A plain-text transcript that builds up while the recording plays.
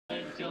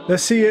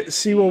Let's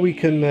see what we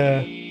can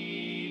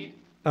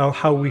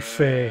how we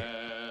fare.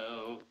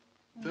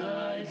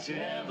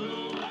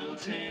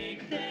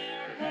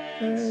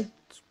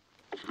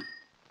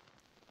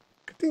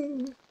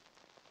 Ding.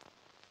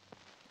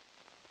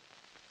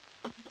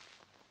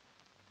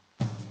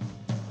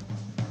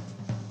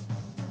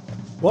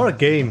 What a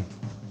game.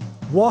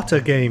 What a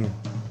game.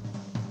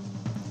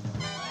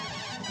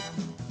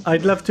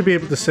 I'd love to be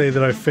able to say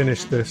that I've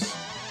finished this.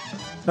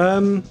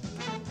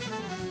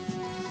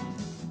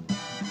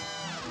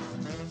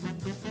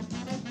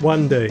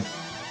 One day.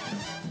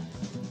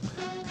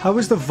 How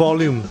is the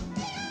volume?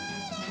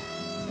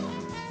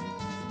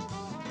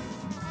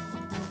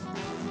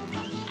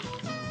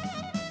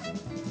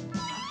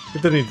 We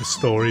don't need the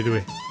story, do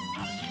we?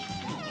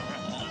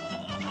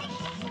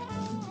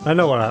 I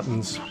know what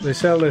happens. They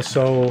sell their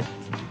soul.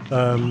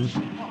 Blah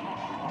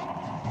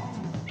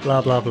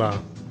blah blah.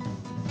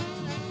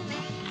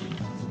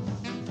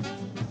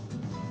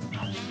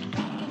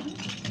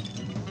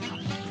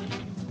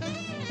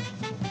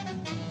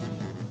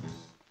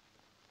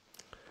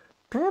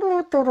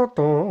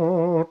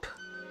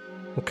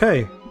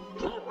 Okay.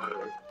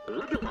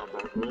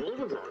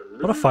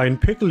 What a fine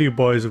pickle you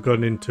boys have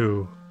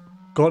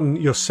gotten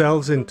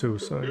yourselves into,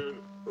 sorry.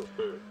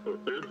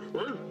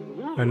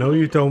 I know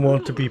you don't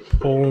want to be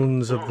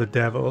pawns of the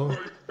devil,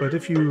 but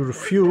if you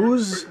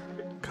refuse,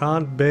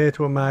 can't bear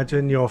to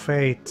imagine your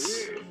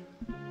fates.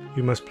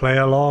 You must play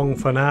along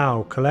for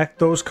now, collect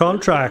those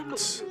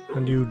contracts,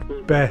 and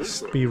you'd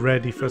best be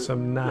ready for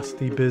some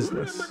nasty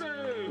business.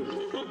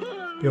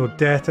 Your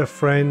debtor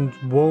friend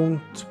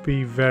won't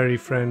be very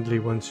friendly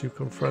once you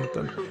confront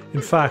them.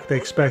 In fact, I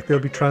expect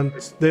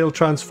they'll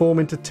transform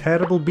into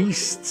terrible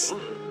beasts.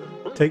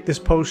 Take this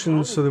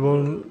potion so they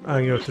won't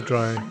hang you out to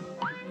dry.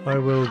 I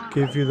will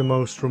give you the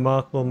most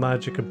remarkable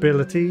magic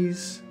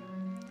abilities.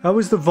 How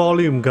is the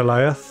volume,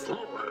 Goliath?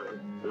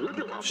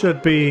 I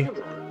should be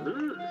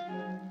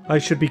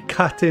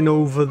cutting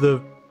over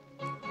the...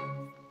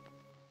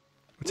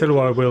 I'll tell you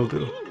what I will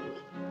do.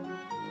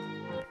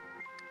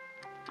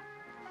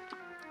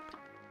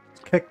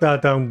 Kick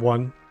that down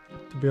one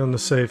to be on the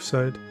safe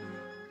side.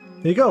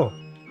 There you go.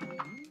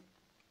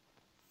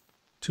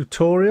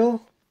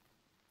 Tutorial.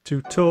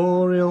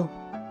 Tutorial.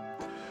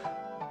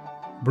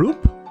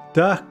 Bloop.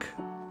 Duck.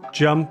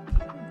 Jump.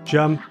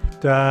 Jump.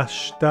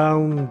 Dash.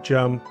 Down.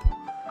 Jump.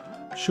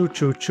 Shoot,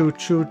 shoot, shoot,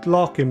 shoot.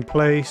 Lock in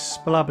place.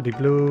 Blabbity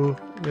blue.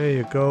 There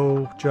you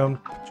go.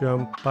 Jump,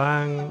 jump.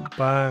 Bang,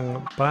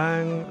 bang,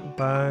 bang,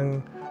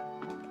 bang.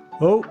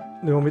 Oh,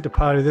 they want me to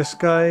parry this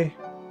guy.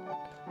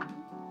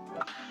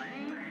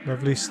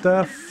 Lovely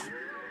stuff.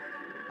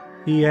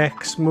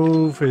 EX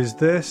move is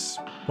this.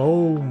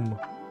 Boom.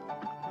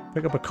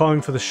 Pick up a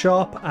coin for the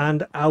shop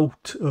and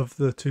out of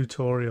the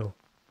tutorial.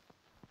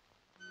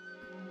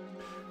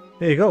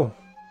 There you go.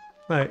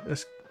 Right,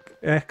 let's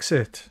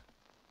exit.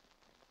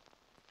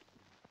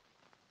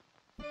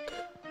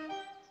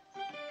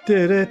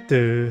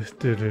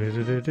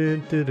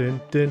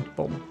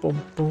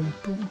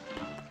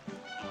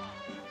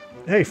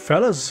 Hey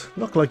fellas,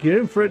 look like you're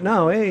in for it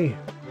now, eh?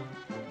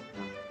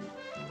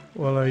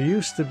 Well, I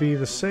used to be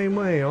the same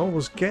way,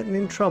 always getting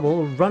in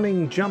trouble,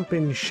 running,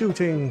 jumping,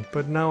 shooting,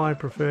 but now I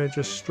prefer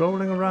just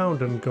strolling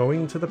around and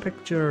going to the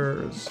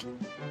pictures.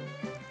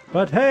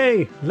 But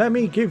hey, let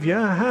me give you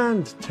a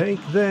hand. Take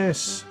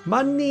this.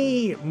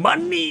 Money!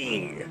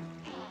 Money!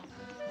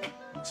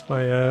 It's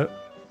my,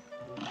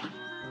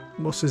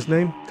 what's his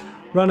name?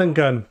 Run and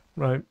gun.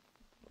 Right.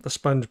 The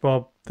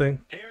SpongeBob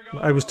thing.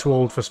 I was too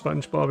old for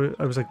SpongeBob.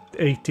 I was like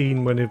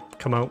 18 when it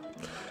came out.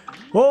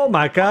 Oh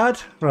my god!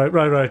 Right,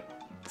 right, right.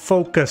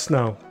 Focus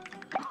now.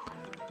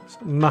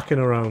 Mucking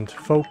around.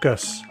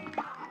 Focus.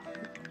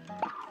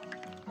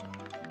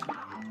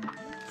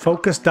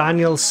 Focus,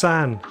 Daniel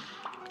San.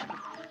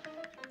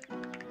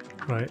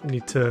 Right, I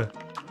need to...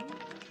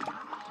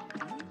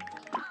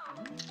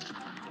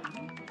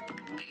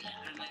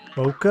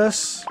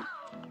 Focus.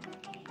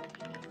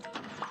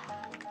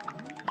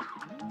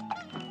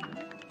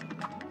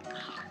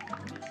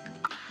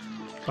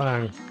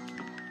 Bang.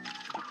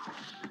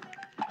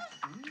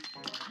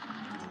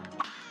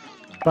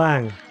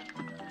 Bang.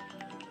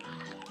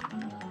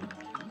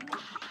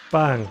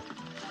 Bang.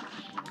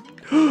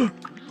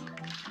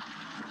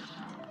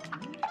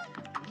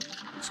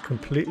 Just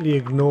completely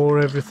ignore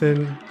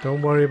everything.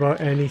 Don't worry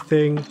about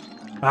anything.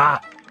 Ah!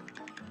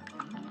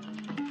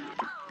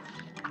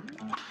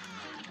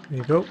 There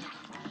you go.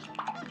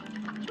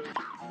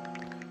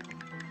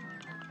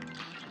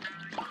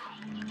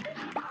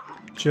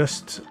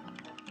 Just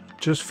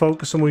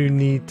focus on what you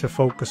need to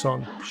focus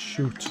on.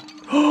 Shoot.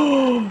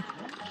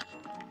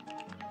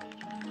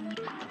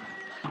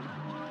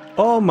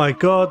 Oh my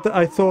god,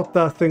 I thought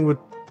that thing would...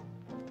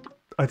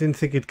 I didn't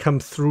think it'd come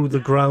through the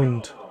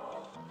ground.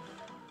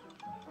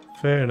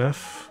 Fair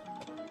enough.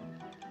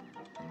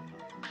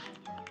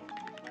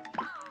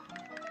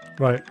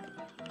 Right.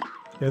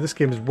 Yeah, this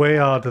game is way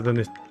harder than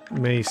it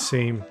may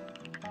seem.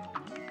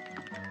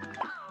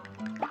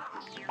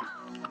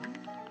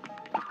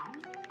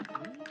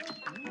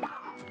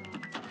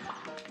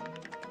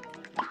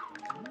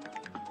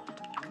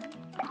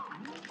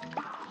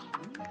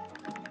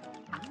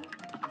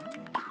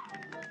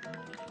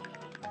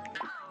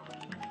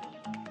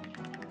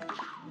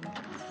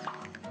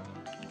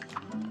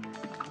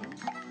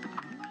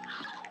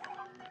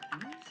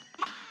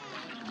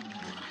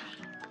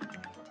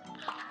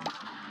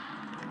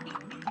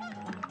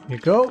 You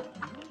go.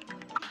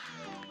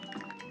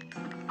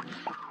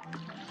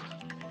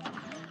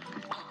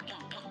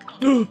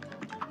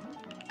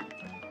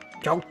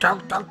 Go, go,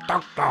 go,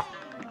 go, go.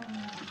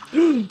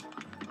 You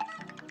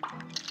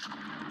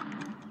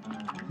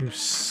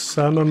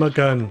son of a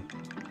gun.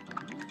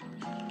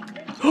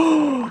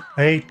 I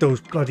hate those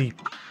bloody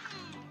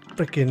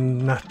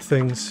freaking nut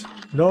things.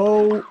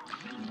 No.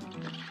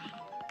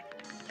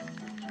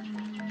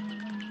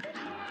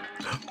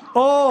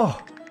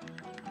 Oh!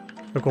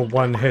 I've got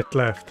one hit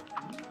left.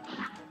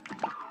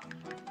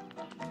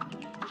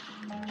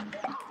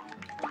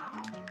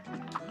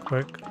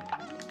 Quick.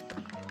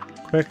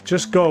 Quick,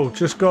 just go,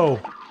 just go.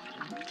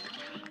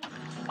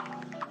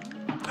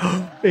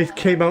 It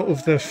came out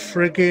of the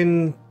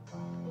friggin'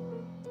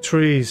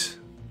 trees.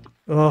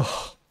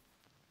 Oh.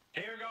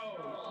 Here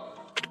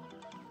goes.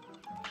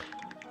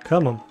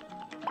 Come on.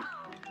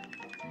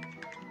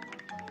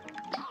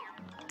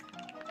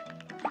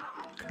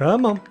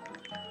 Come on.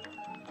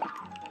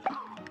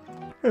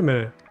 Wait a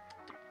minute.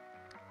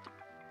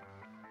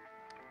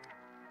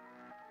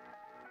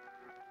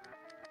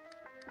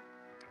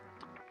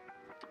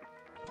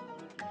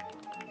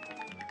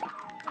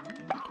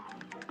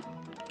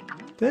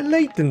 The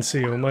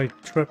latency, or am I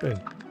tripping?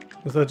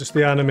 Was that just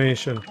the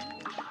animation?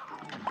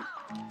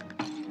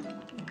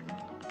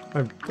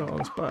 Oh,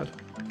 that's bad.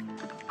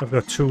 I've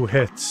got 2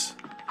 hits.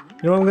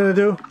 You know what I'm gonna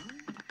do?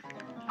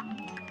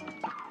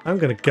 I'm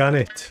gonna gun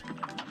it.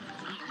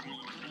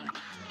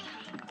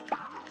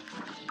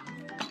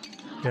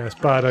 Yeah, it's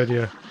bad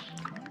idea.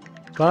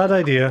 Bad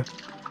idea.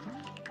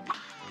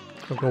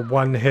 I've got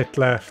 1 hit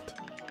left.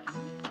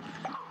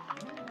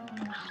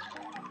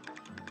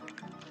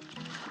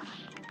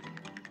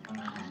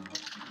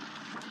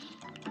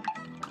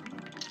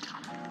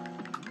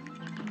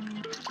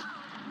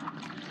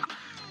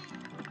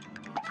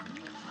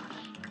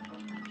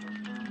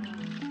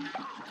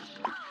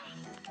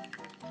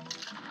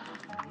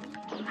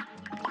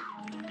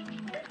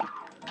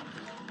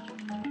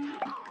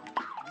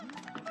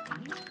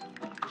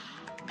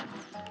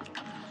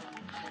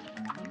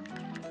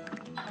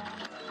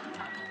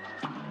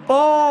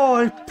 Oh,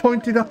 I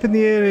pointed up in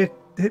the air, it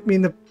hit me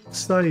in the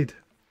side.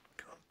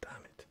 God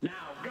damn it. Now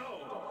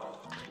go.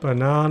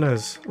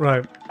 Bananas.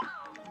 Right.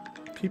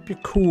 Keep you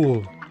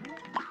cool.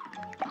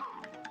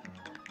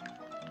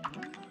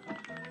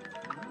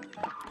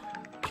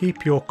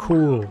 Keep your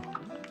cool.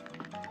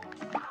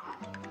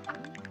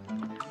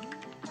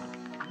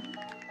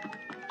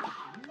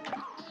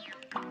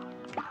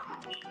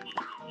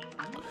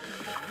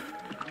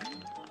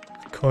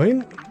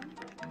 Coin.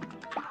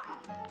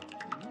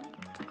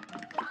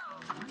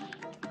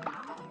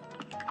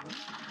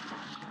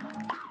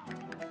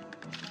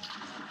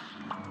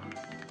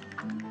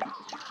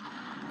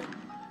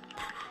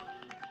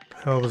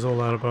 Hell was all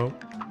that about?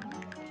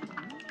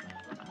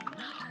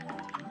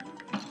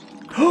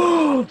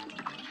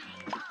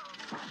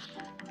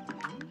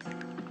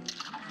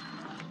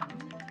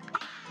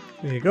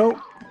 There you go.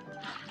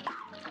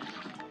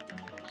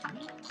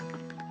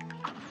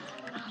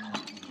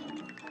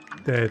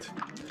 Dead.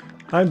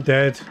 I'm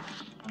dead. See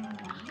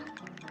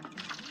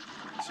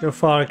how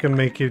far I can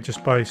make you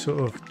just by sort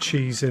of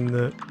cheesing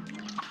the...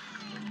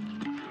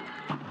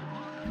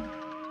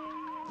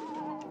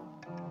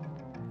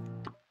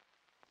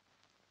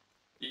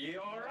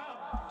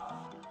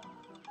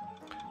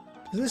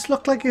 Does this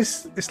look like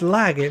it's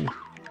lagging?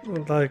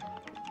 Like,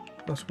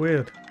 that's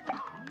weird.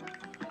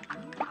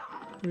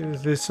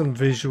 There's some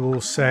visual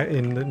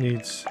setting that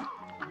needs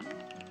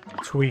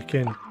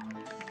tweaking.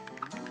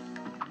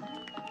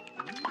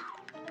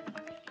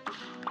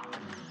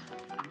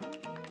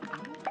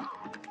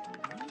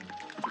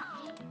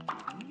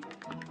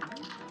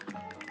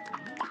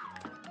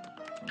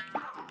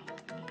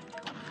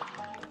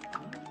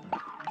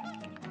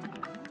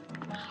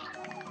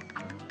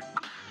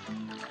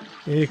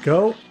 There you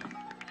go.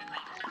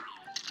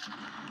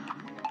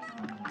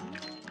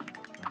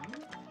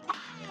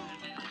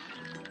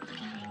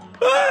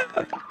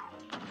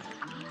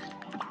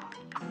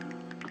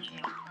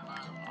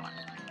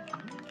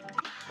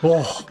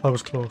 Oh, that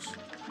was close.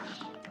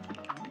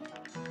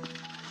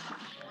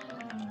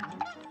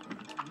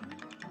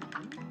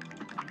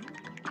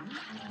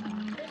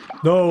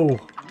 No!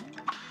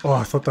 Oh,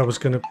 I thought that was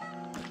gonna...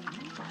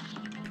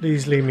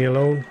 Please leave me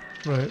alone.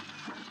 Right.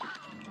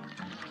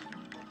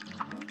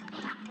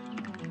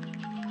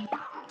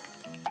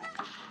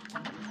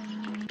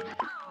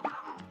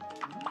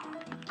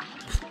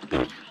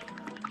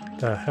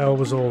 The hell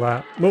was all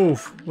that?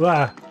 Move!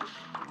 Ah.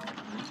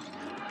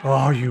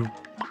 Oh, you...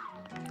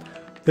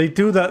 They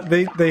do that,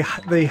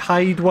 they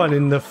hide one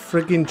in the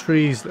friggin'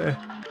 trees there.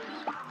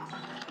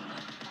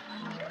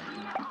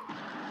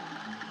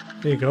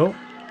 There you go.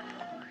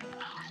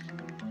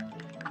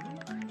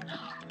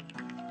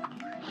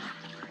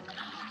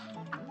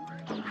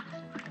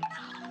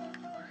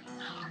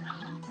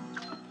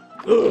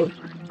 Ugh.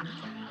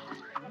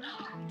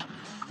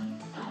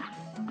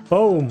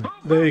 Boom!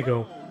 There you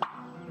go.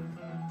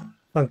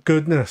 Thank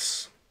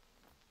goodness.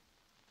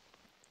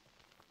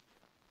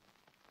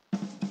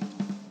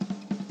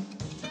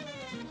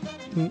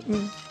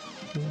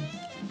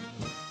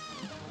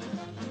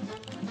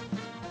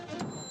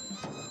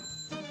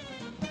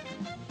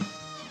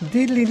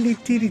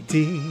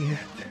 Diddly-dee-dee-dee.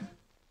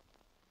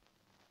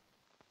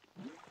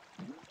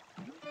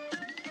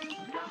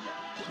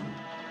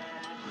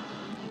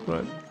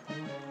 Right.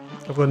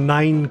 I've got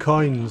 9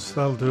 coins,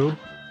 that'll do.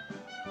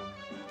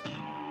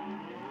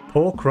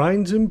 Pork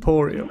Rinds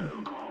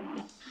Emporium.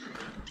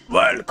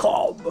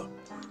 Welcome!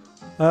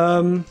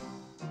 Another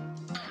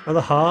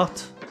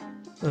heart.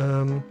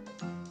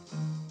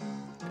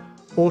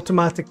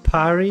 Automatic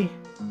parry.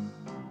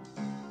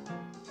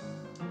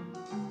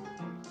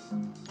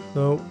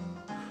 No.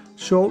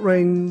 Short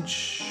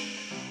range.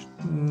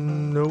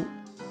 No.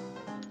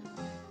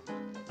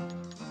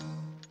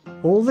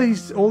 All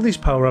these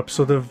power-ups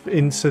sort of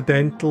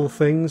incidental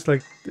things,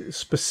 like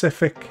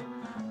specific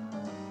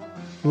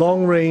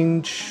long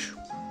range.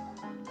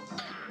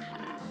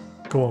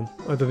 Go on.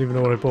 I don't even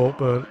know what I bought,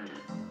 but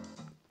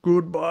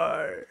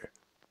goodbye.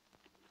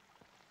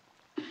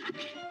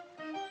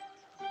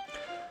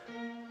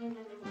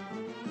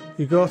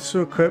 You got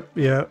to equip,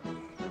 yeah.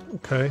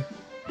 Okay.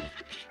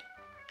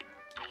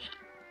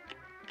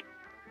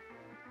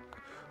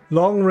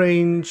 Long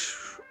range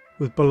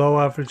with below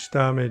average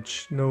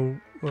damage. No,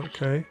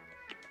 okay.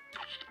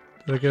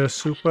 Did I get a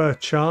super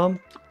charm?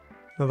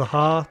 Another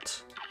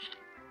heart.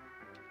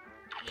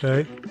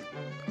 Okay.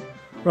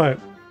 Right.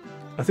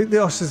 I think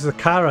this is the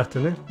carrot,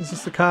 isn't it? Is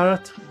this the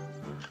carrot?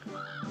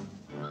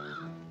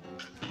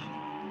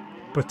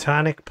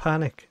 Botanic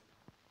Panic.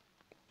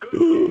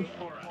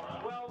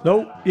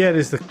 No, yeah, it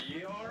is the...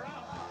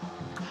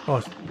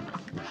 Oh.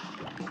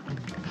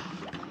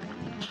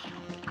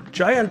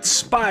 Giant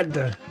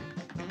Spud!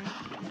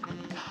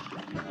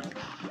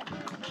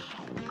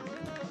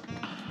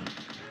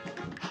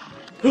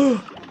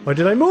 Why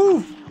did I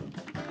move?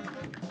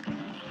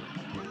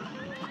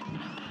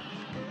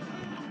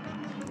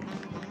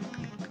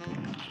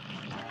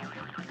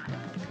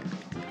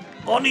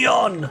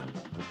 Onion!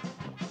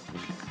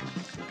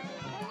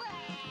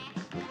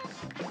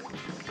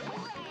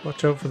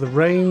 Watch out for the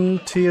rain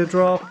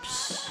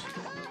teardrops.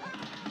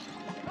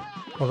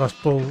 Oh, that's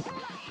bull.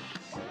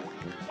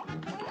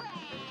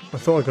 I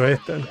thought I got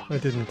hit then. I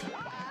didn't.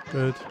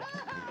 Good.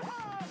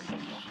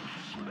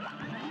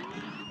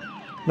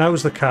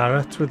 Now's the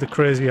carrot with the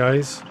crazy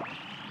eyes.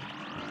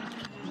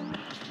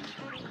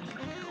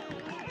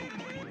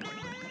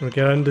 I'm gonna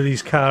get under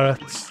these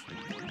carrots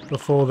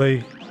before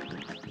they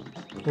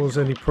cause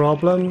any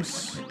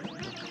problems.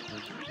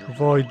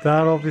 Avoid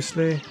that,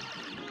 obviously.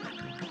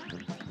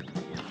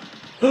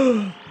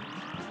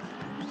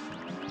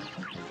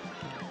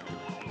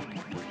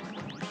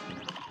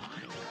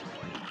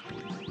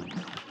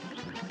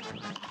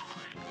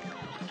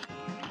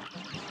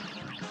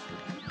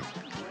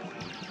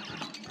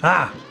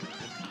 Ah!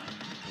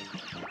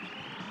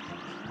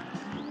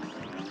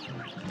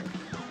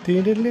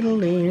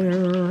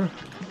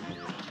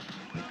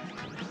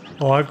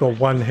 Oh, I've got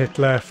 1 hit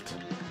left.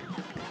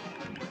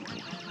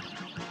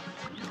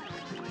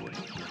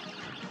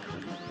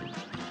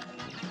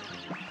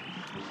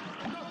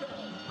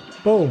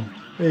 Boom.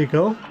 There you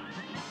go.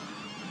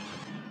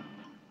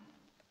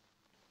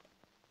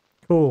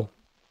 Cool.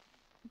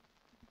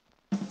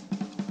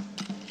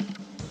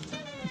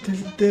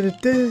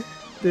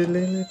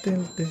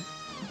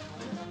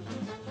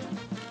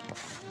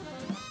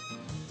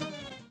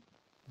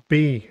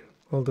 B.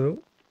 Will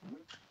do.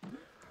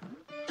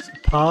 It's a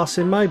pass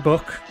in my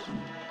book.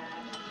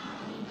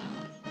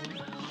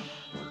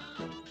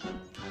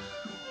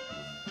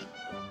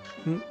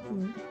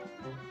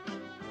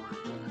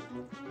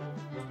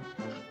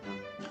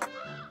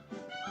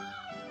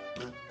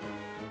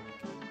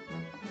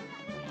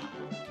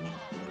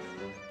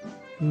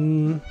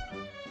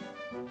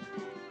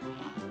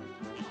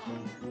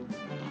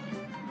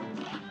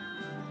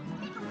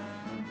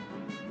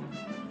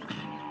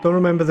 Don't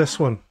remember this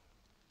one.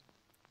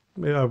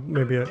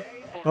 Maybe I...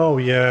 Oh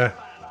yeah.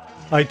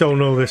 I don't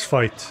know this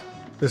fight.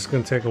 This is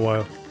gonna take a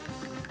while.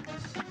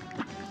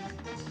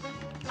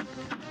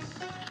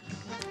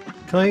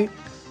 Can I...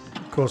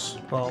 Of course...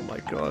 Oh my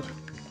god.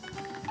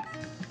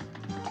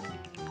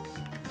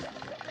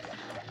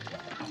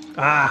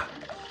 Ah!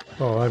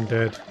 Oh, I'm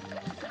dead.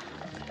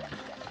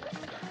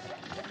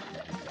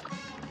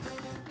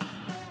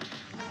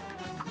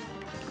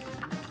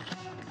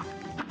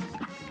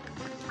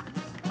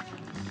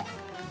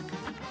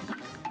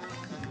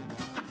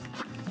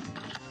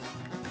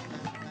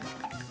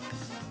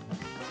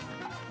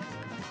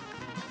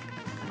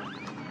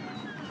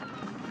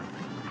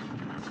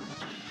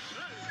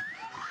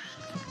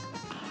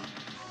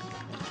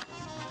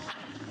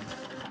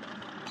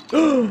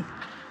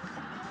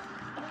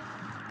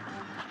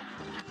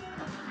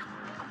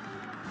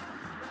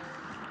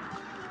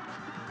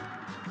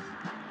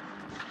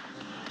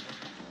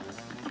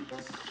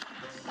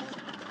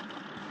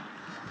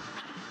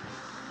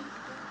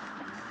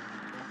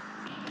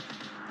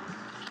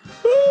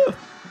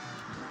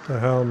 The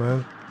hell,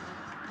 man.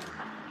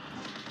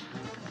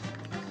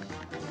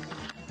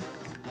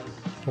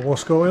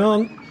 What's going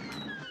on?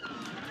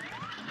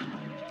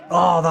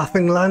 Oh, that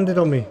thing landed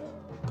on me.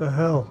 The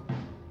hell?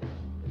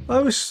 I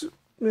was,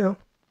 you know,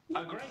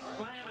 A great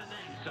slam and then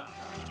some.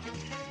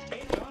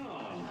 It's on.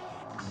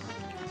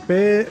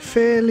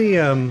 fairly,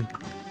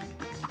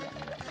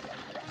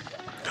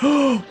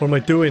 what am I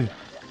doing?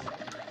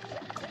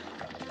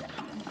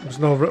 There's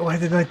no... Why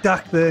didn't I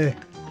duck there?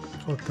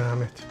 God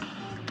damn it.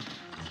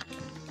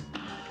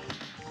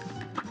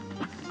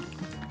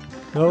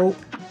 No.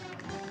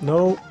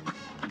 No.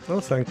 No,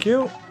 thank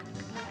you.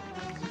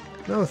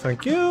 No,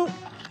 thank you.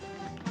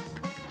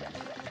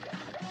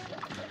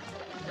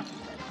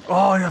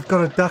 Oh, I've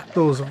got to duck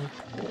those.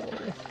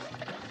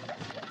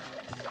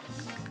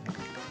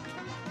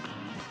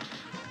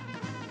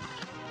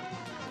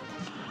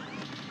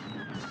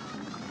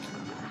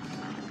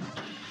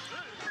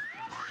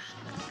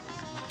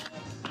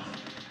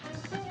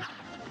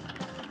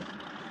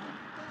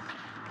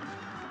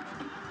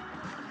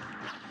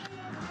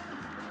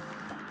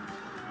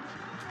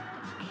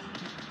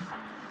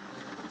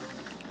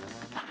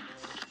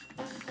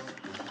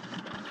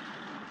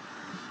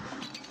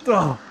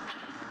 Oh.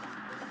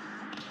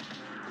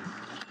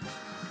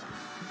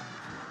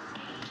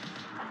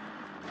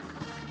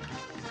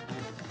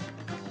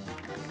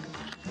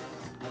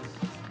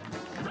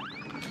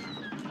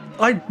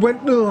 I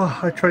went. Oh,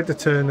 I tried to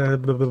turn.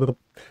 Blah, blah, blah.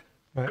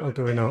 Right, I'll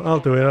do it now. I'll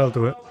do it. I'll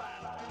do it.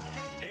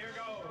 Here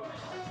goes.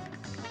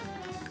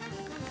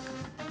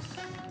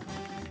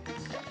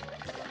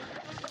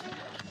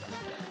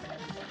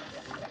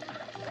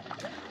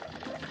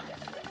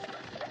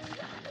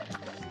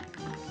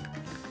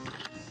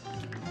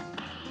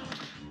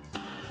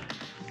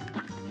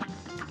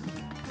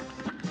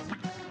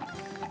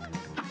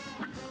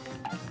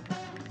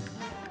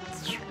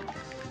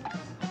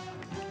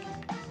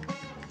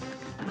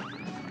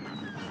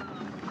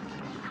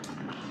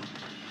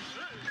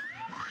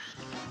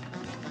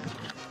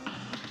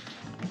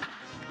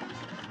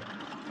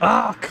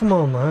 Ah, come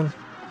on, man.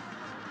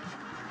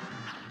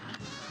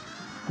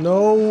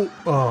 No.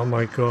 Oh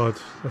my god,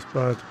 that's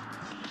bad.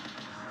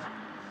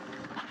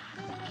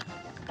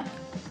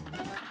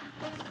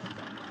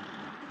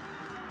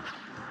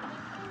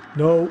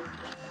 No.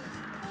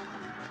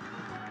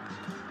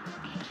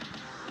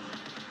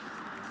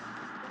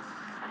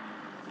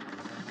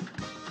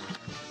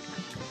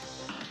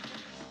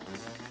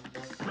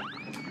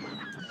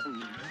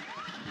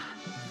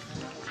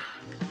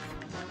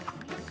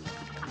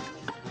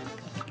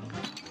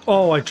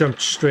 Oh, I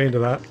jumped straight into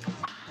that.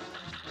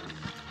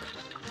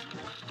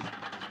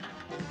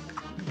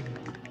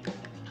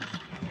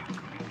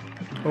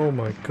 Oh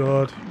my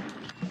god.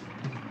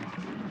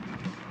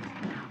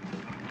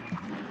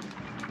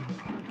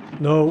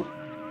 No.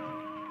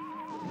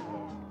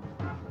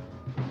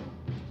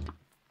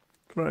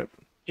 Right.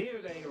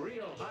 Here's a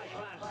real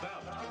high-class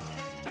bout.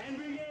 And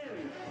begin.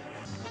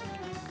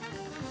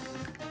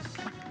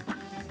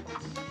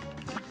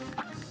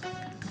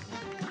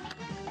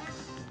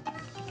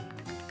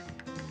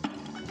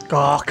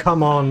 Oh,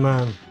 come on,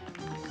 man.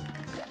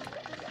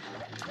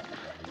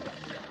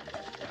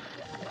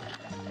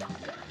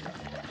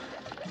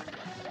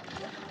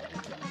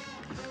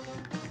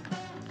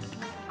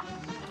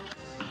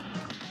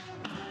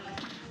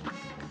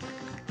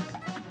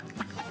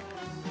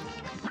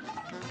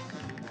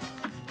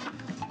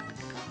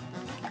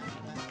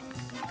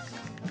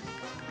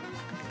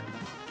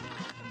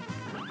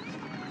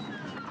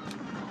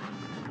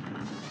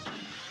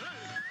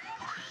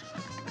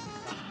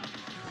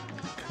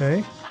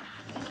 Okay.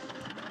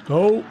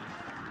 No.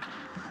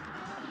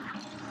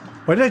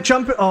 Why did I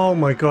jump it? Oh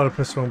my god, I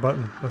pressed the wrong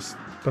button. That's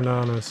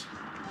bananas.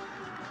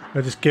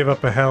 I just gave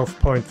up a health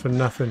point for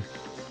nothing.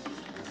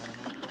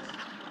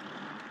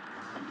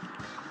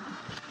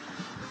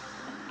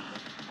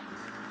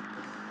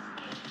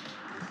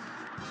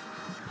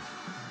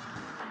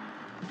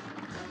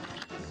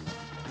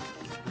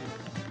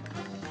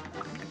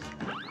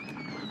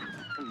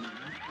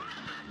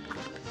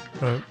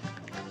 Right.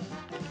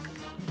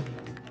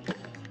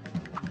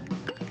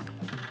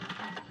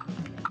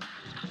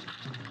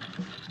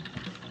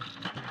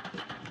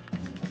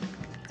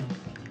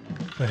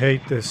 I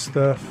hate this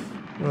stuff.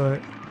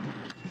 Right.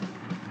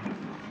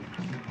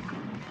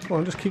 Come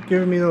on, just keep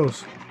giving me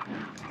those.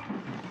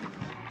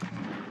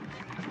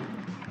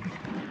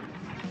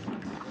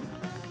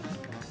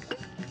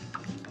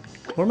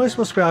 What am I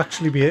supposed to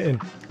actually be hitting?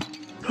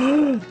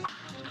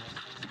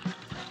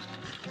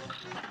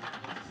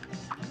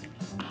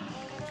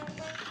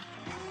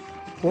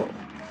 What?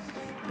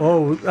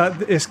 Oh,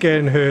 it's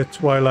getting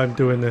hurt while I'm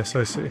doing this,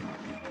 I see.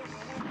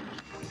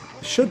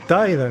 Should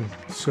die then,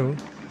 soon.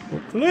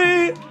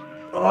 Hopefully!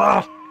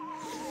 Ah!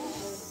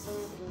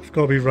 It's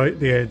gotta be right at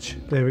the edge.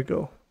 There we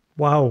go.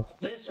 Wow.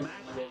 This match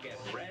will get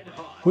red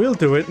hot. We'll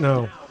do it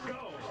now.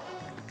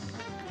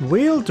 Go.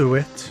 We'll do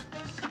it.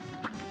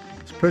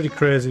 It's pretty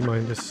crazy,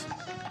 mind this.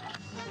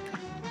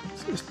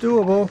 It's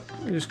doable.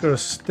 You just gotta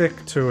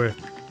stick to it.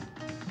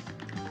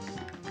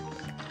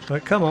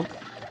 Right, come on.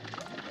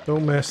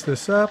 Don't mess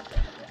this up.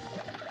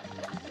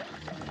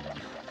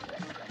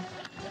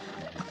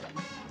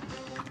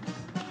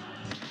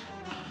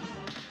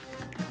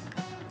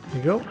 There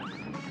you go.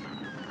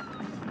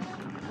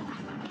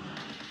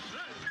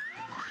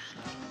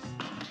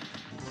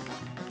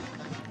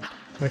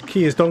 My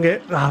key is don't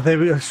get... Ah, there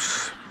we go. I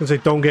was going to say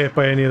don't get hit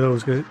by any of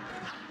those. Get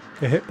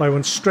hit by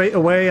one straight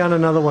away and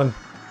another one.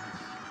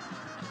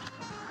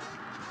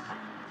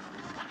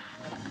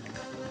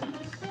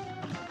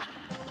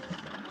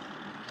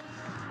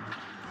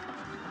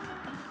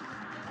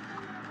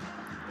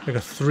 I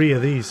got 3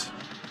 of these.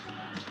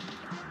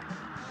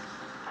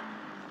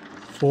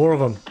 4 of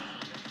them.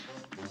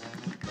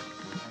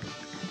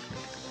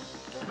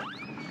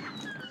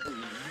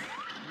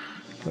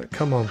 Right,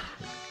 come on.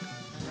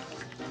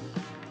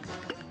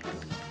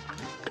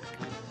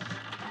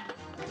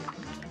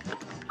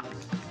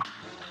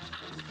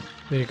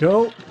 There you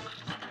go.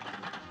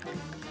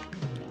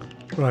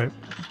 Right.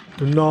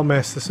 Do not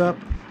mess this up.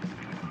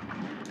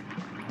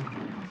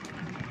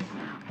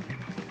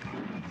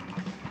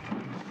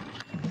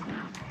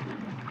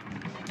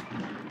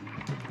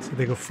 So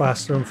they go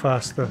faster and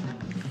faster.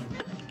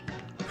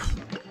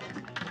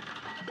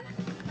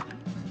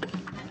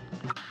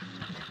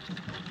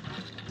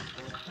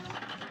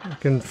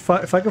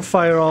 If I can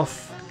fire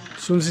off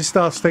as soon as he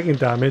starts taking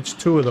damage,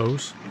 2 of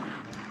those.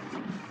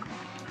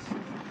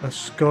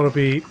 That's gotta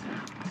be...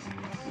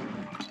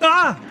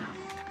 Ah!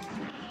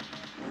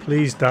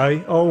 Please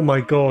die. Oh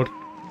my god.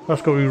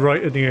 That's gotta be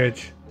right at the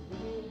edge.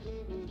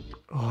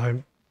 Oh,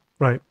 I'm...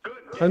 Right.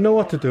 I know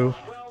what to do.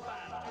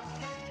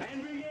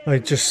 I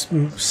just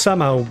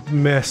somehow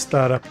messed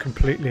that up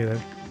completely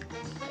then.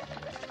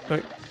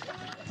 Like...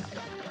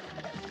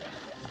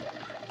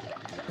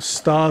 The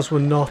stars were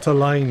not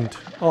aligned.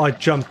 Oh, I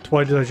jumped.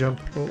 Why did I jump?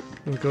 Oh,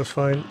 it goes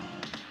fine.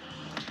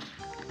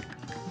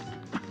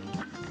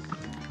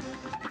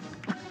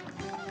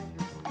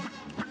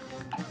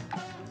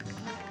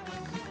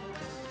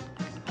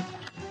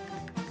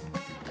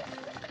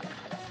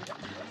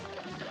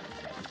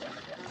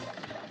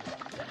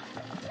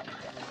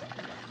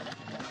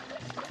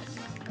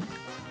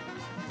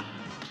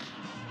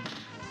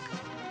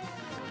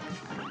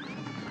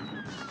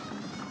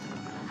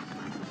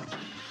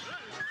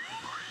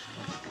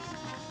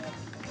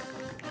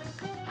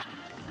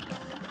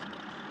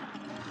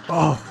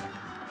 Oh.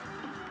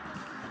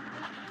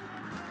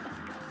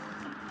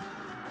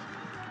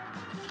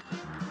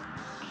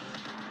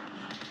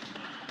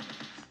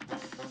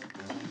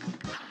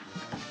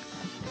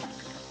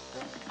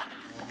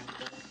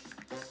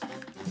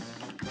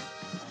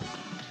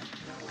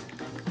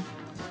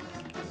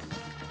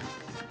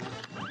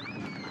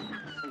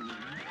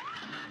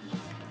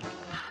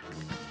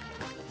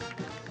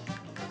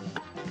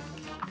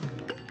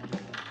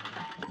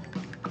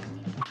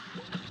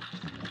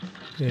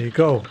 There you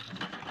go.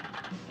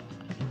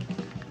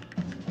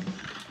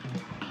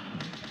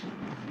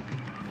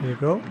 There you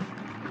go.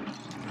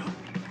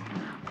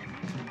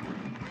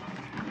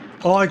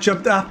 Oh, I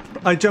jumped up.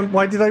 I jumped.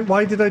 Why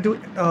did I do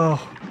it?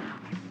 Oh.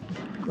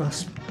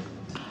 That's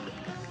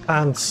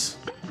pants.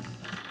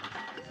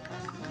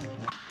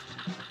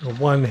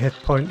 1 hit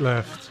point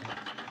left.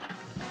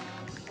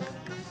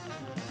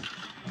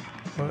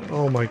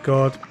 Oh my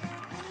god.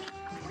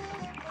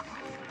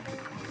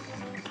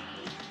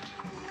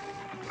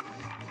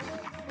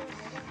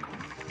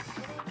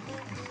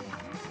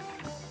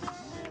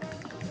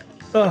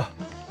 Ugh.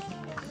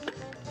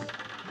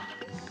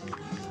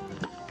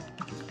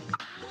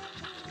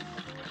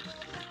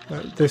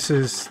 Right, this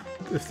is...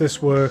 If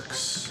this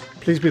works...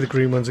 Please be the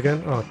green ones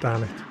again. Oh,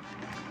 damn it.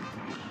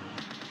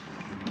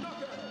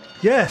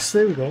 Yes,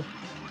 there we go.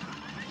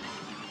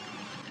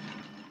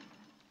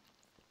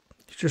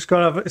 You just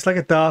gotta have... It's like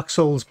a Dark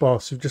Souls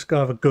boss. You've just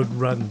gotta have a good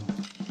run.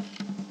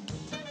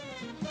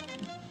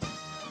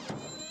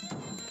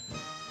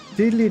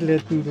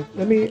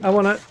 Let me... I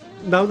wanna...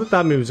 Now that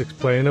that music's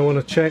playing, I want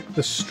to check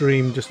the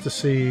stream just to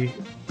see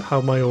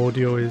how my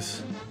audio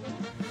is.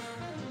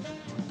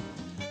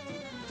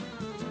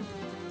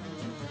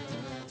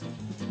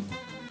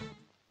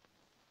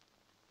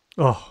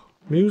 Oh,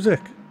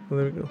 music. Well,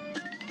 there we go.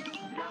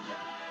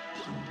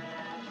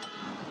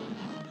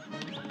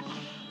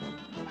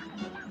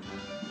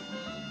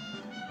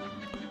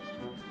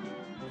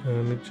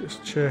 Let me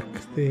just check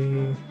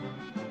the...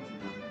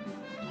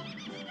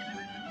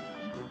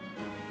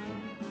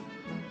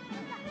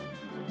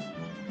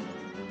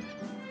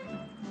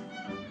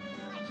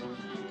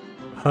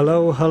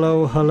 Hello,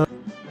 hello, hello.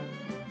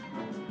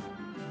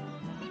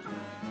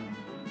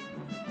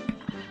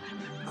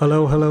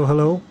 Hello, hello,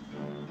 hello.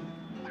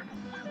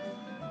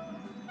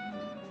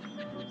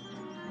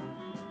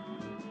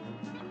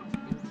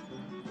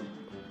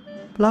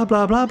 Blah,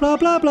 blah, blah, blah,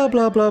 blah, blah,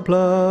 blah, blah,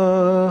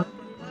 blah.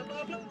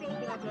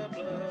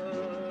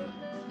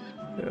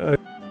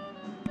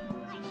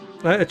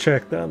 I had to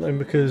check that then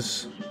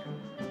because...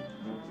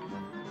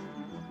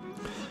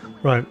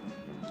 Right.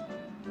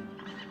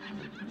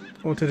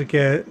 I wanted to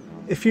get...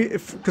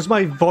 Because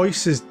my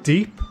voice is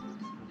deep,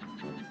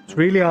 it's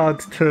really hard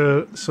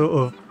to sort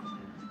of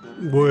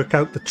work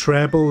out the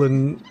treble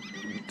and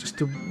just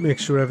to make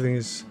sure everything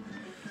is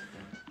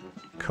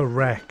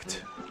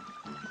correct.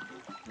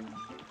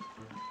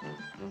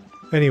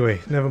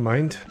 Anyway, never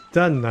mind.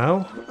 Done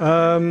now.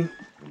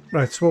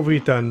 Right, so what have we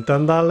done?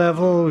 Done that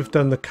level, we've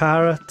done the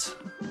carrot,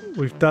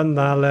 we've done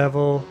that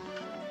level.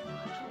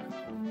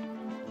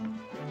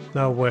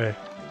 Now where?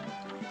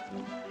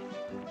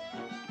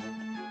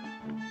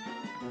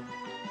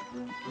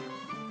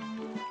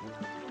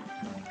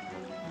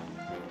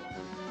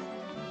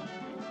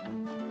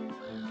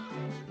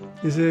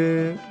 Is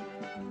it...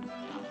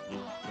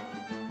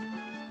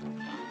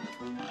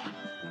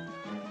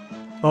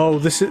 Oh,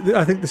 this is...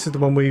 I think this is the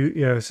one we...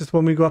 Yeah, is this the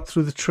one we go up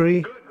through the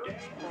tree?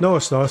 No,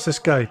 it's not. It's this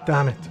guy.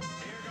 Damn it.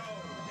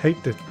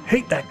 Hate it.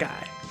 Hate that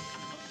guy.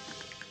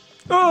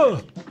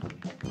 Oh!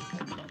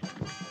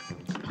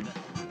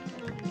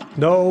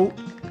 No.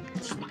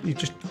 He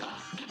just...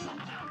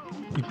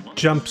 He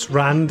jumps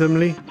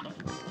randomly.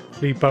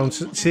 He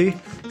bounces... See?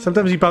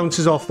 Sometimes he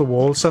bounces off the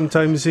wall.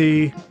 Sometimes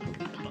he...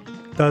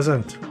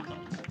 doesn't.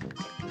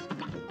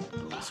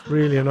 It's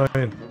really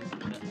annoying.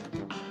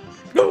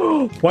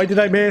 Oh! Why did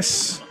I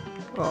miss?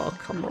 Oh,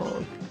 come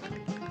on.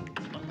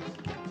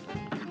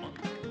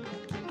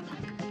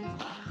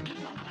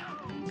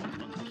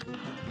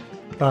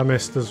 I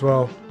missed as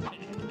well.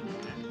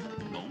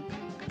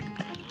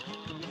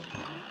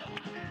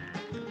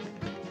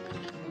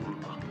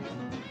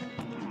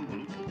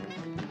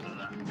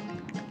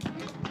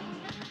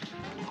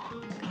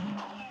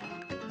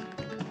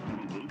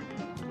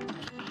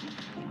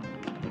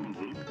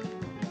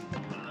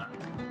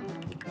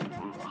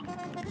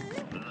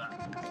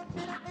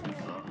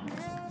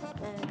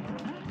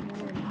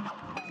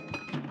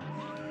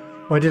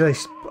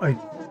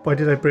 Why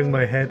did I bring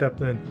my head up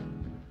then?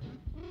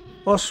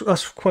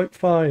 That's quite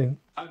fine.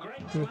 A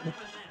great plan,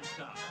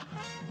 Landstar.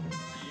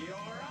 You're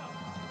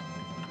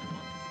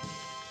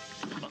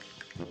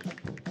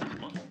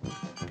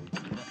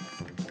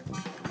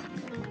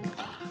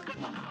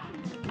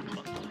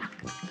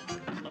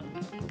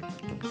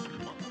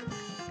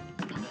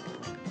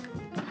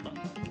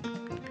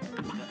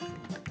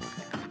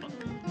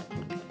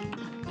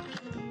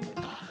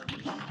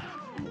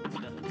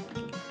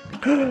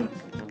up.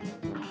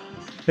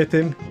 Hit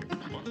him.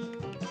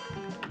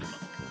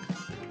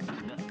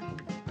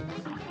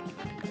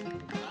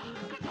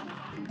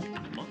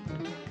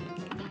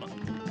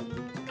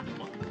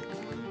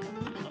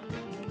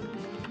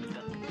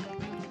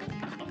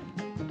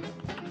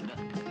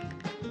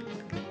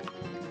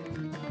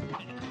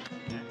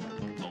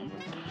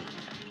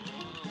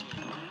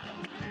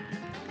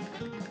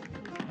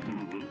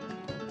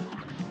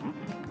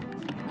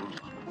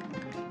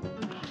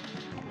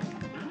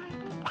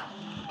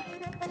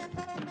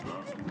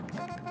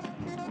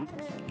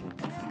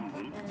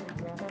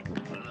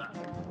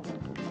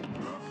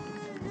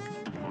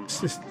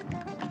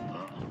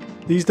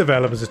 These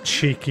developers are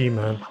cheeky,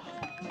 man.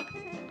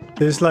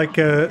 There's like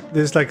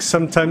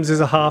sometimes there's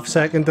a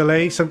half-second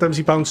delay. Sometimes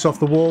he bounces off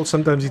the wall.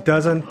 Sometimes he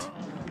doesn't.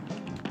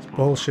 It's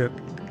bullshit.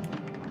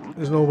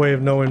 There's no way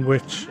of knowing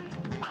which.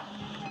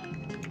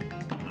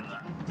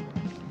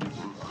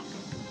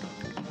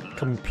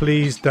 Come,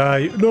 please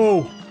die.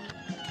 No.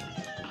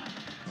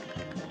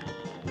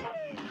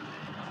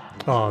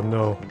 Oh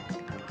no.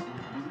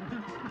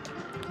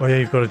 Oh yeah,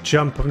 you've got to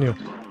jump, haven't you?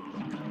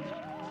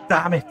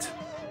 Damn it.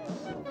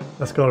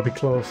 That's got to be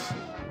close.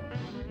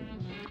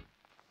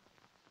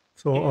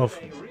 Sort of.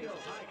 A real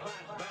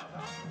high-class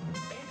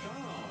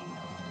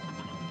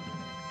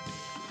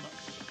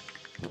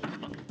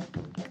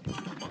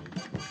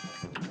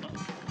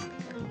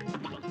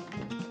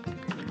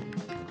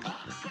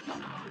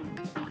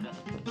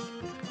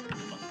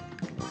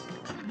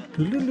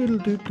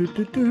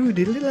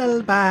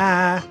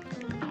bout.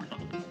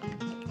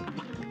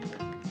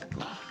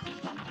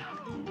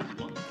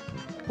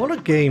 What a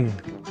game.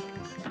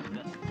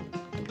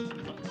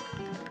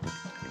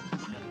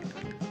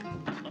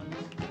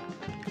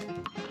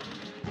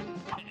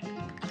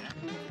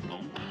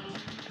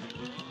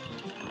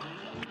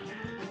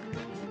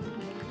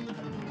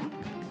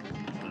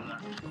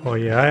 Oh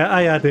yeah,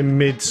 I had him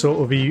mid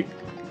sort of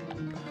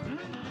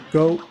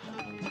go.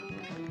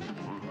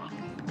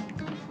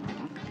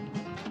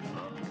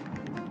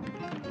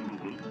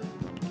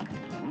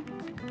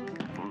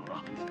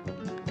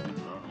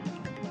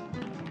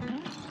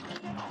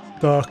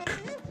 Duck.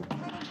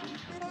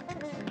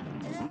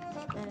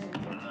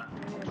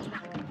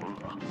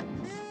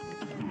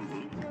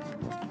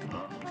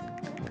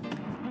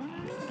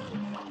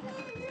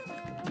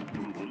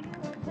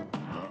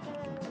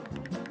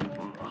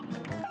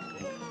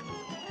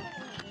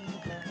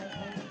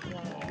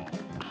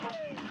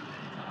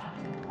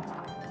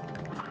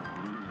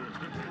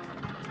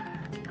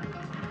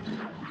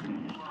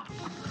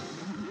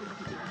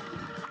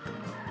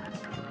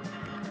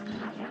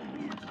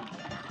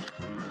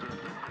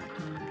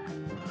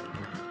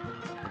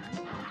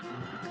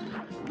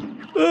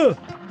 Ugh.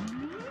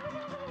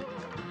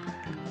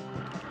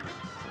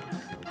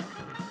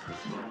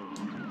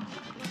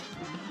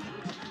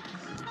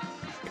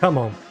 Come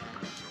on.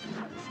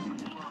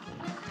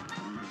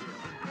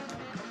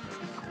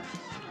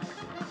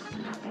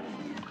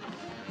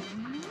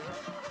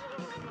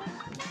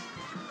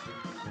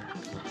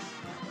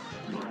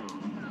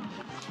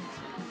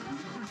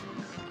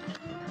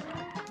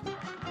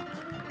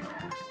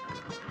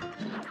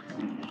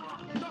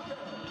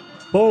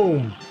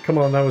 Boom! Come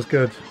on, that was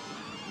good.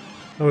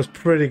 That was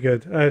pretty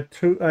good. I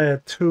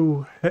had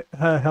two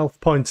health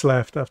points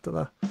left after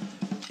that.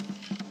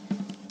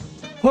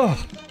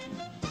 Oh,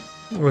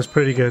 that was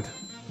pretty good.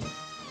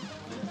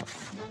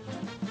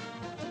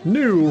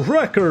 New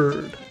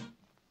record!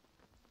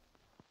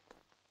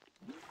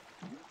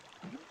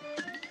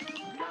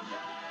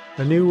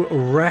 A new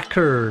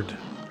record.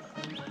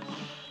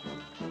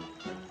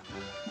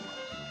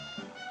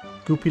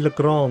 Goupy Le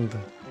Grand.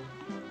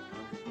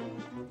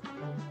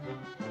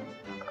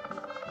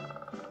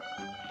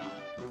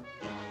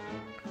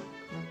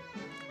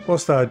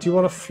 What's that? Do you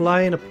want to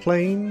fly in a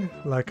plane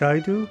like I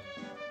do?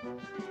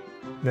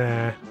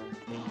 Nah.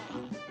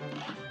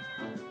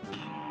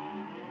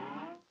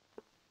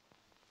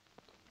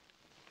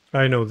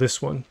 I know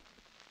this one.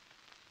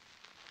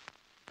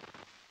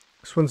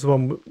 This one's the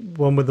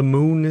one with the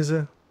moon, is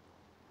it?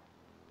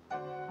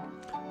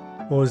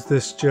 Or is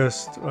this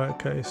just... Right,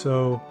 okay,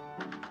 so...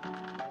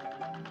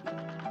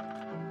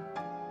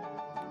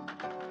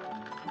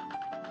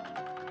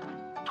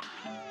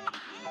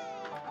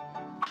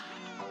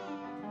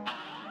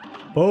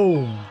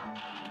 Boom!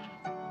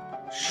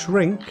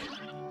 Shrink?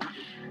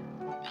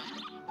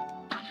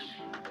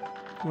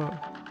 Well,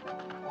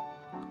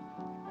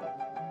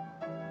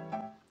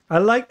 I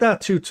like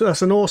that too.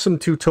 That's an awesome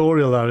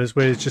tutorial, that is,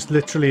 where it's just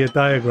literally a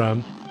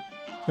diagram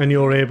and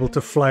you're able to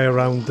fly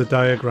around the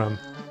diagram.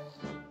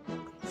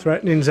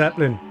 Threatening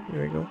Zeppelin.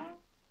 There you go.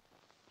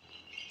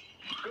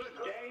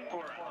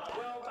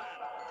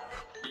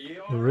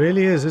 It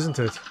really is, isn't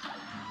it?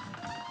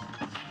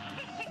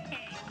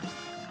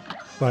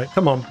 Right,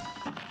 come on.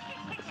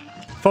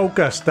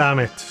 Focus, damn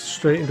it.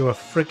 Straight into a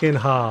freaking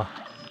ha.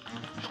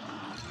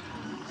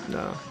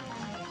 No.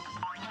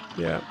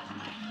 Yeah.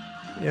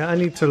 Yeah, I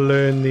need to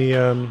learn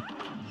the,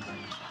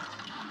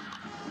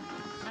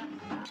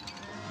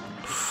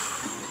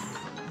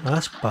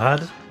 That's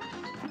bad.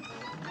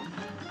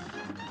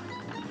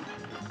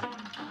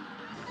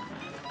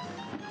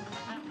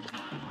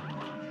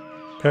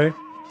 Okay.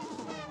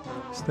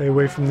 Stay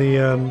away from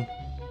the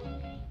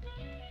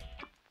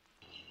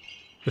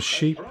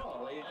sheep.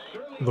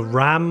 The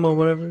ram or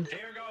whatever.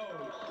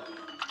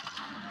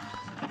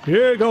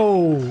 Here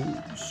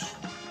goes.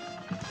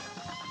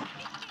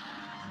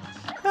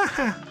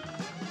 Haha.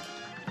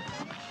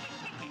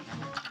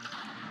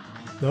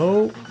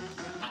 No.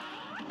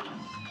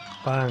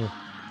 Bang.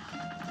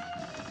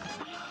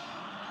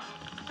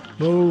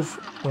 Move.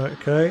 Right,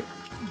 okay.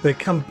 It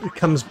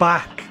comes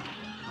back.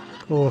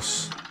 Of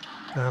course.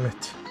 Damn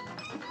it.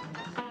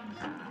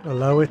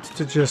 Allow it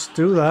to just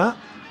do that.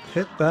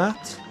 Hit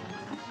that.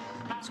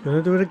 It's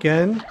gonna do it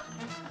again.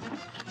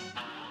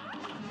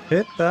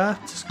 Hit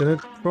that. It's gonna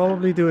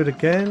probably do it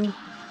again.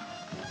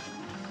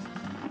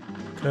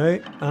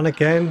 Okay, and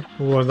again.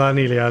 Oh, that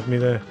nearly had me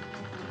there.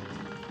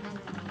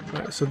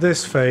 Right, so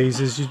this phase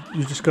is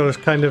you just gotta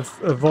kind of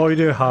avoid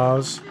her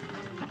Ha's.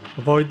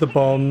 Avoid the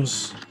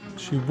bombs.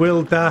 She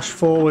will dash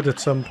forward at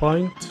some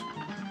point.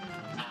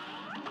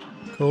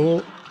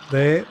 Cool.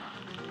 There.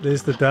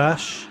 There's the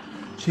dash.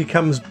 She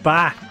comes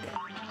back.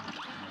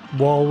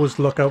 We'll always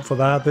look out for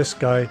that. This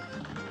guy.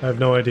 I have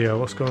no idea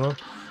what's going on.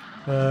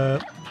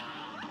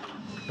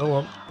 Go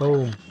on.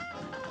 Boom.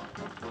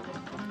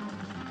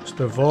 Just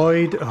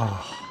avoid.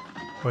 Oh.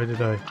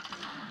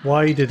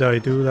 Why did I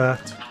do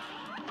that?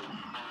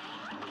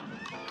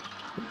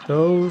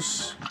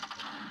 Those.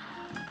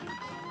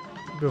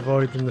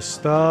 Avoiding the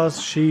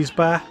stars. She's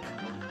back.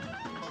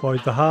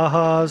 Avoid the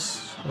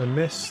ha-has. I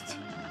missed.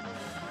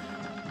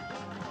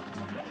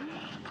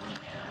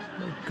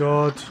 Oh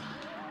god.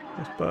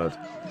 That's bad.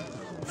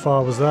 How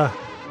far was that?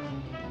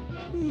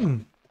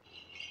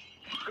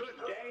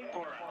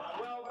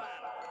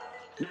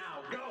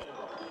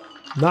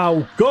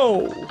 Now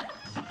go!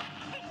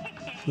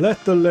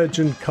 Let the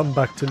legend come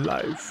back to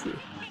life.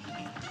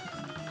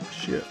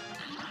 Shit.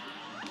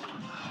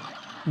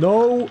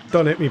 No!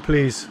 Don't hit me,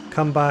 please.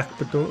 Come back,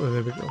 but don't... Oh,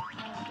 there we go.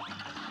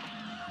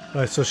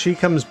 Right, so she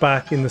comes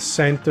back in the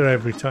center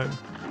every time.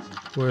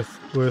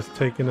 Worth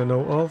taking a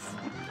note of.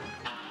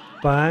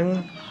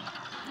 Bang.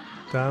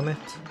 Damn it.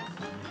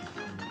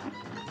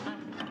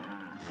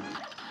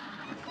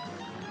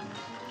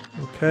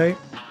 Okay.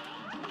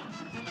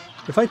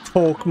 If I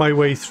talk my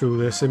way through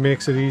this, it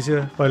makes it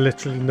easier. If I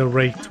literally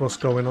narrate what's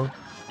going on.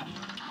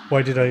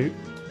 Why did I...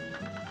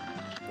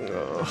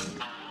 Ugh.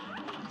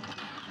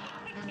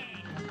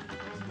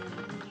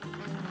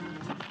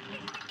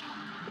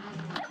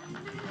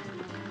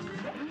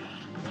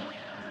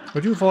 How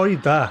do you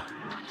avoid that?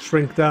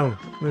 Shrink down.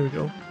 There we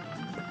go.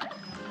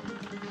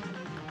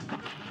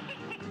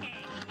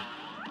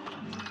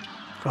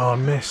 Oh, I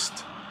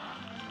missed.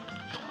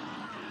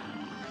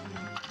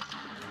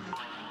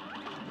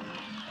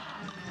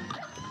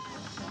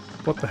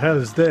 What the hell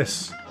is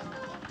this?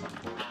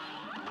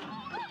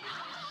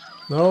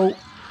 No.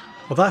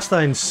 Well, that's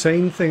that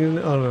insane thing.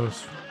 Oh no.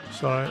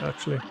 Sorry,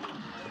 actually.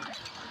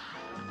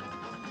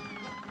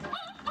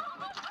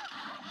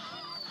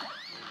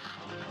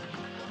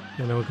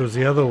 You know, it goes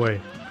the other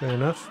way. Fair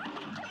enough.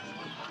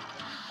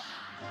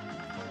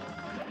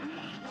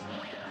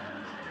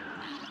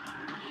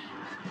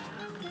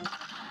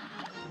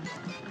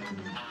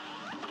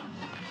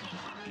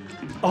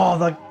 Oh,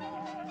 that...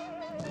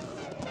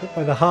 Hit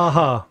by the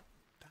ha-ha.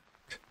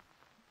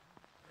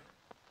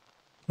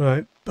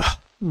 Right.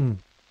 Hmm.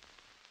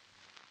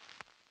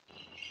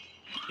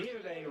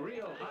 Here's a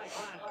real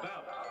high-class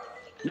bout.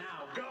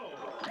 Now go.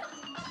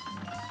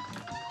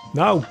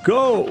 Now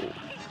go!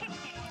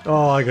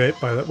 Oh, I got hit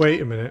by that.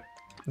 Wait a minute.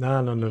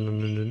 No. Good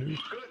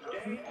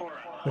day for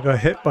I got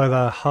hit by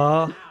the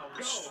ha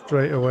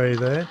straight away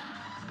there.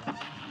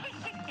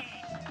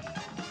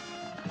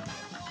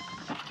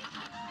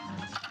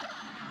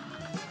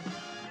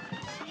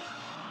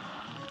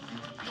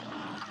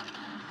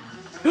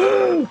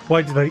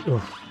 Why did I...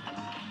 Oh.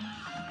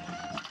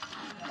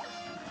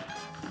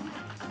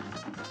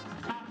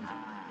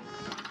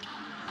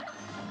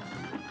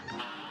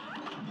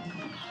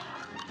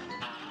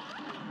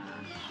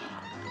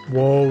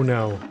 Whoa,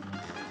 now.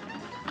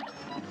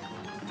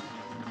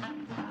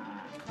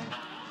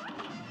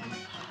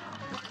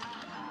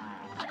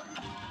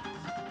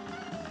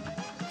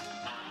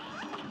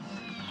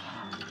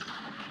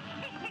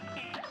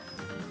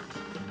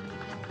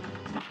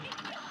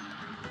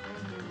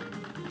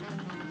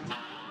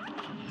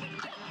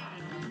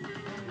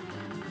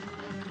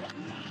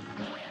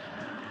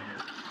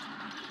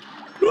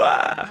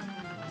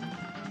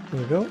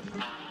 There we go.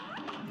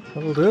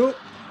 That'll do.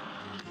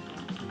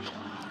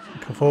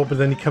 Come forward, but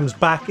then he comes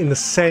back in the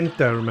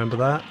center, remember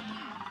that?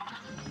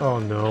 Oh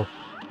no.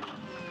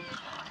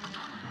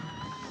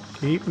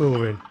 Keep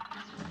moving.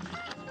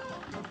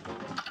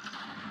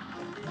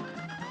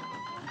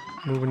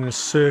 Moving in a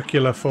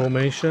circular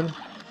formation.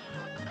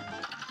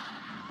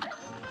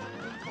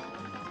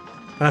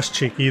 That's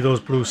cheeky, those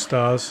blue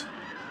stars.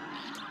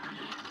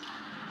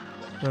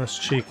 That's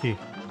cheeky.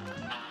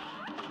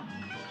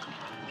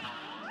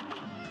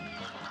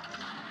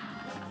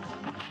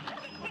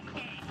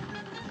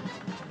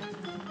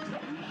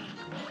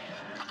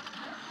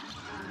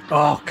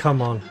 Oh,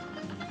 come on.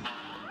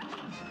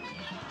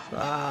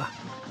 Ah.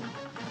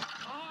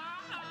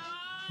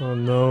 Oh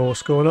no,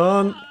 what's going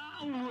on?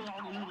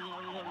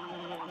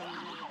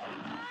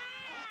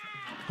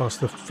 Oh, it's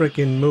the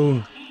freaking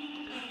moon.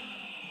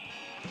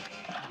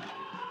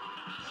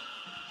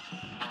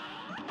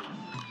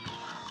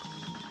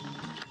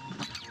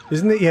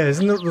 Isn't it? Yeah,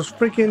 isn't it those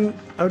freaking...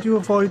 How do you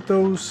avoid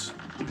those...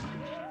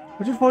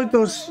 How do you avoid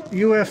those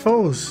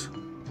UFOs?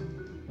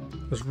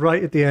 It's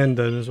right at the end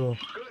then as well.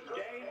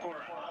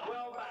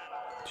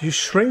 Do you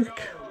shrink?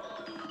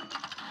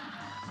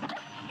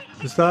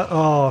 Is that...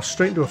 Oh,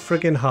 straight into a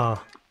friggin'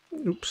 ha.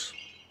 Oops.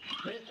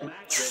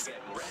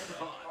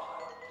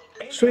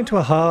 Straight into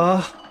a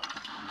ha.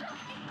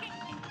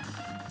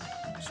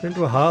 Straight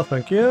into a ha,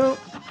 thank you.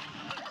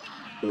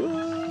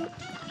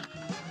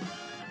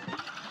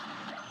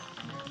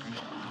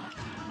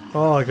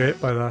 Oh, I got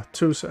hit by that.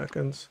 2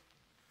 seconds.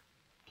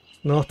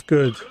 Not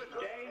good.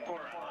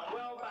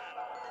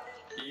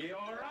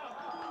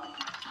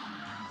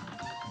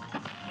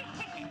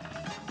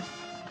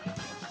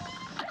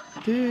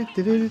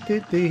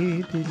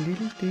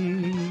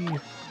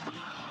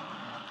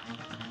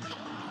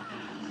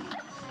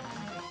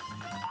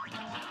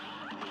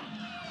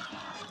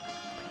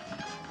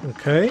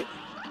 Okay.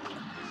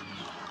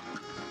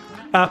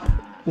 Up.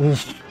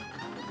 Oof.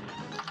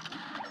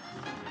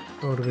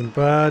 That would have been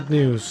bad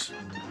news.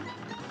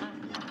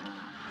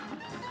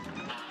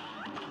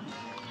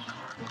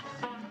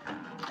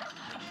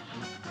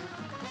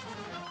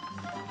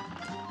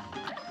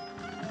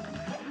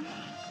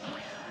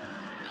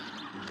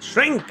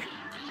 Shrink!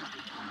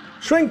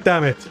 Shrink,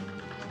 damn it!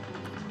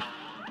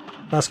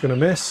 That's gonna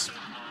miss.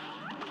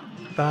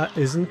 That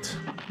isn't.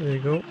 There you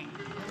go.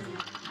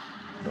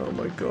 Oh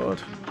my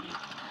god.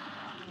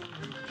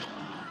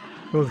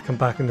 Oh, they come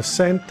back in the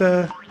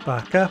center.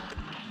 Back up.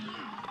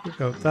 There you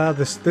go. There,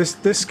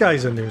 this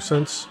guy's a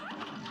nuisance.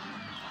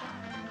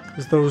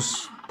 Because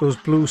those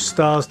blue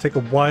stars take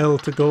a while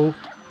to go.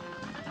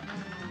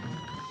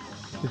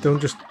 They don't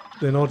just...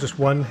 They're not just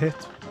one hit.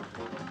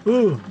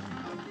 Ooh!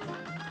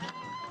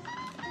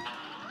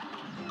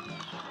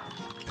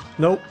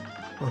 Nope.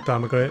 Oh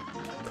damn, I got hit.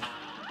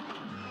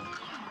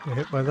 Get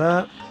hit by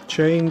that.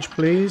 Change,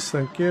 please.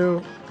 Thank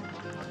you.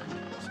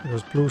 So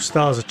those blue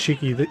stars are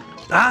cheeky.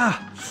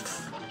 Ah!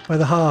 By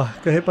the ha.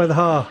 Got hit by the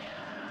ha.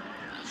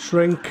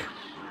 Shrink.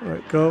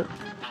 Alright, go.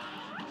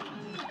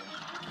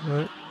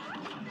 Right.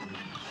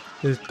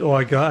 Oh,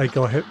 I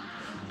got hit.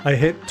 I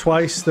hit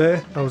twice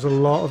there. That was a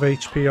lot of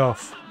HP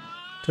off.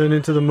 Turn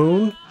into the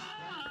moon.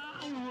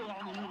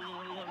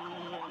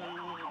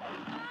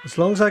 As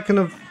long as I can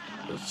have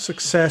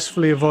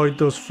successfully avoid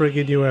those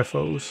friggin'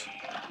 UFOs.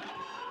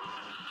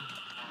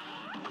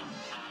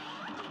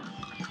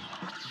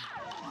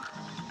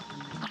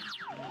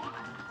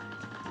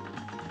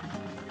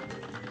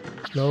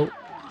 No.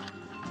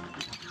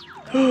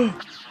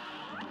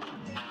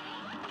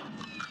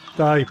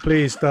 Die,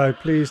 please die,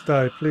 please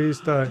die, please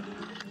die.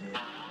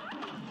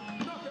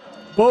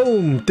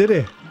 Boom! Did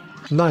it!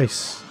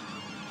 Nice.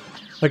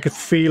 I could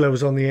feel I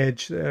was on the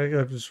edge there.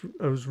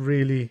 I was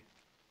really...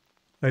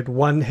 I had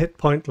 1 hit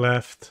point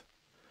left.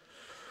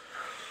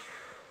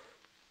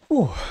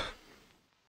 Oh.